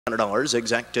$100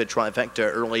 exact trifecta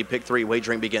early pick 3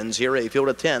 wagering begins here. A field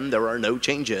of 10. There are no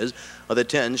changes. Of the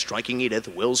 10, Striking Edith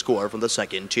will score from the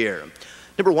second tier.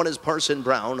 Number 1 is Parson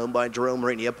Brown, owned by Jerome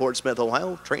Rainey of Portsmouth,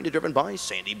 Ohio, trained and driven by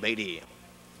Sandy Beatty.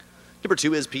 Number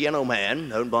 2 is Piano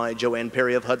Man, owned by Joanne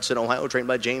Perry of Hudson, Ohio, trained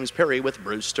by James Perry with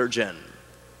Bruce Sturgeon.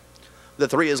 The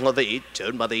 3 is Levite,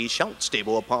 owned by the Shout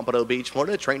Stable of Pompano Beach,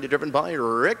 Florida, trained and driven by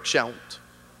Rick Shout.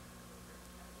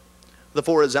 The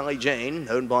 4 is ALLIE Jane,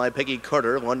 owned by Peggy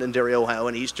Carter, Londonderry, Ohio,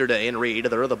 and Easter Day and Reed.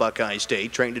 They're the Buckeye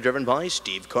State, trained and driven by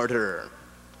Steve Carter.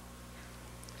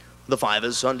 The 5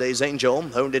 is Sunday's Angel,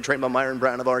 owned and trained by Myron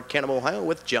Brown of Arcanum, Ohio,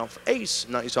 with Jeff Ace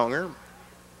Nicehonger.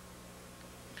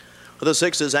 The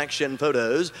 6 is Action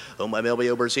Photos, owned by Melby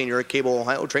Ober Sr. Cable,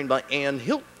 Ohio, trained by Ann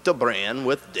Hildebrand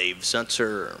with Dave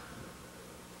Setzer.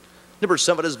 Number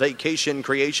 7 is Vacation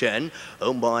Creation,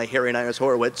 owned by Harry and Iris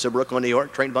Horowitz of Brooklyn, New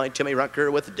York, trained by Timmy Rucker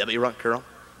with Debbie Rucker.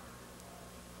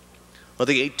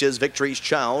 The 8 is Victory's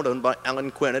Child, owned by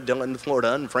Alan Quinn of Dillon,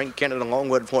 Florida, and Frank Cannon of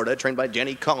Longwood, Florida, trained by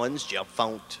Danny Collins, Jeff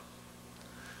Fount.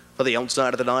 For the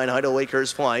outside of the 9, Idaho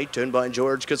Acres Flight, owned by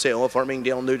George Casale of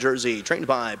Farmingdale, New Jersey, trained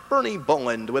by Bernie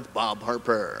Boland with Bob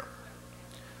Harper.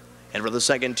 And for the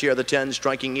second tier, the 10,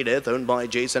 Striking Edith, owned by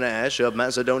Jason Ash of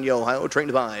Macedonia, Ohio,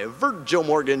 trained by Virgil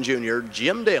Morgan Jr.,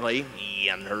 Jim Daly,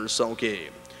 and Hersulke.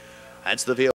 That's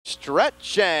the field.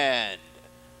 Stretch, and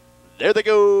there they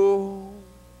go.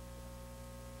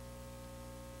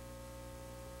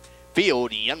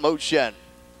 Field in motion.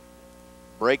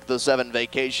 Break the 7,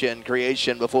 Vacation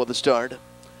Creation before the start.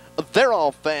 They're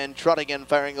off and trotting and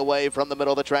firing away from the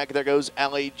middle of the track. There goes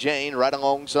ALLIE Jane right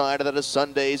alongside. That is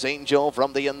Sunday's Angel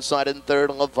from the inside in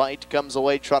third. Levite comes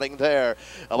away trotting there.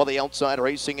 On the outside,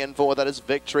 racing in 4. That is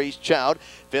Victory's Child.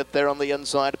 5th there on the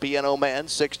inside, Piano Man.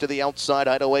 6th to the outside,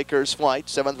 Idaho Acres Flight.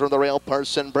 7th from the rail,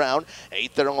 Parson Brown.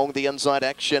 8th there along the inside,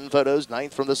 Action Photos.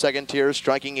 9th from the second tier,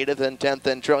 Striking Edith. And 10th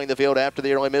and trailing the field after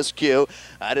the early miscue.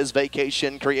 That is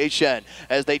Vacation Creation.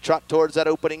 As they trot towards that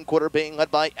opening quarter, being led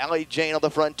by ALLIE Jane on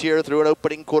the frontier through an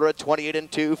opening quarter at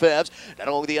 28 2/5. Then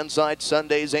along the inside,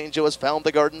 Sunday's Angel has found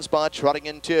the garden spot, trotting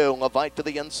in 2. Levite to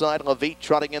the inside, Levite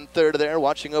trotting in 3rd there,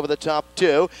 watching over the top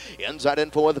 2. Inside in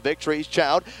 4th, Victory's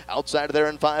Child. Outside of there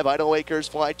in 5, Idaho Acres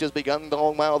Flight has begun the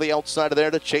long mile the outside of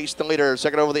there to chase the leader.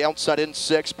 2nd over the outside in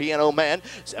 6, Piano Man.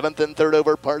 7th and 3rd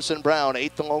over, Parson Brown.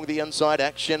 8th along the inside,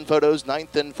 Action Photos.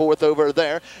 9th and 4th over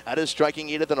there. That is Striking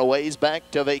Edith, and a ways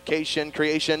back to Vacation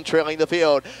Creation trailing the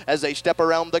field. As they step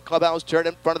around the clubhouse turn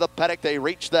in front of the paddock, they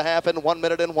reach the half in 1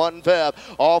 minute and 1/5.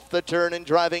 Off the turn and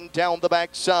driving down the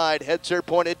backside. Heads are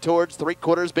pointed towards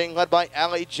 3/4, being led by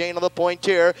ALLIE Jane on the point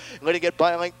here. Leading it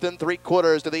by a length and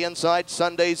 3/4 to the inside.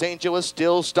 Sunday's Angel is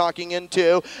still stalking in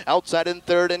 2. Outside in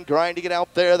 3rd and grinding it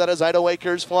out there. That is Idaho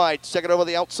Acres Flight. 2nd over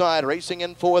the outside, racing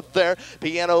in 4th there.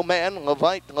 Piano Man.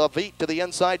 Levite to the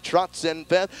inside, trots in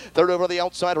 5th. 3rd over the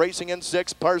outside, racing in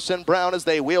 6th. Parson Brown as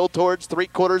they wheel towards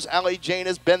 3/4. ALLIE Jane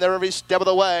has been there every step of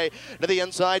the way. To the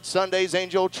inside, Sunday's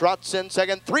Angel trots in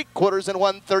 2nd, 3/4 and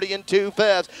 1:30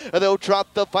 2/5. They'll trot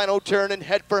the final turn and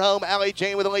head for home. ALLIE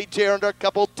Jane with a lead here under a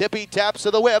couple tippy taps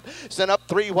of the whip. Sent up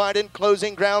 3 wide in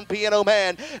closing ground, Piano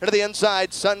Man. And to the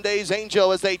inside, Sunday's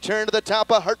Angel as they turn to the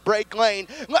top of Heartbreak Lane.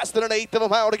 Less than an 1/8 of a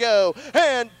mile to go.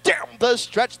 And down the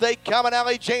stretch they come, and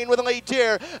ALLIE Jane with a lead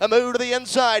here. A move to the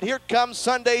inside. Here comes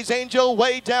Sunday's Angel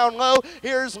way down low.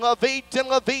 Here's Levite, and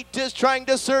Levite is trying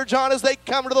to surge on as they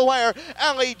come to the wire.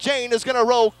 ALLIE Jane is going to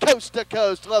roll coast to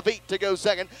coast. Levite to go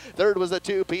 2nd. 3rd was the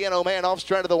 2, Piano Man, off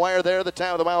straight of the wire there. The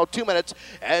time of the mile, 2 minutes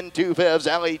and 2/5.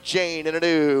 ALLIE Jane in a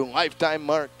new lifetime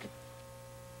mark.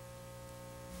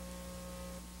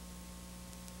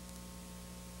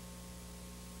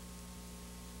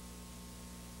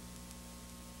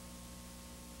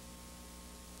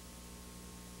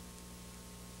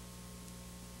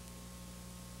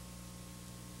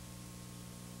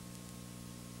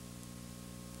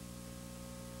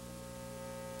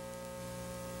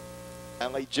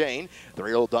 ALLIE Jane,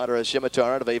 3-year-old daughter of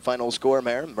Scimitar out of a final score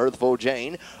mare, Mirthful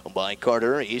Jane, by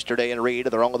Carter, Easter Day and Reed,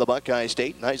 the wrong of the Buckeye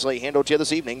State. Nicely handled here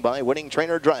this evening by winning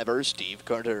trainer driver Steve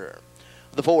Carter.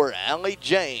 The 4, ALLIE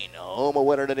Jane, home a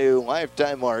winner to new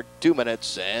lifetime mark, 2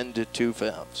 minutes and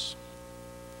 2/5.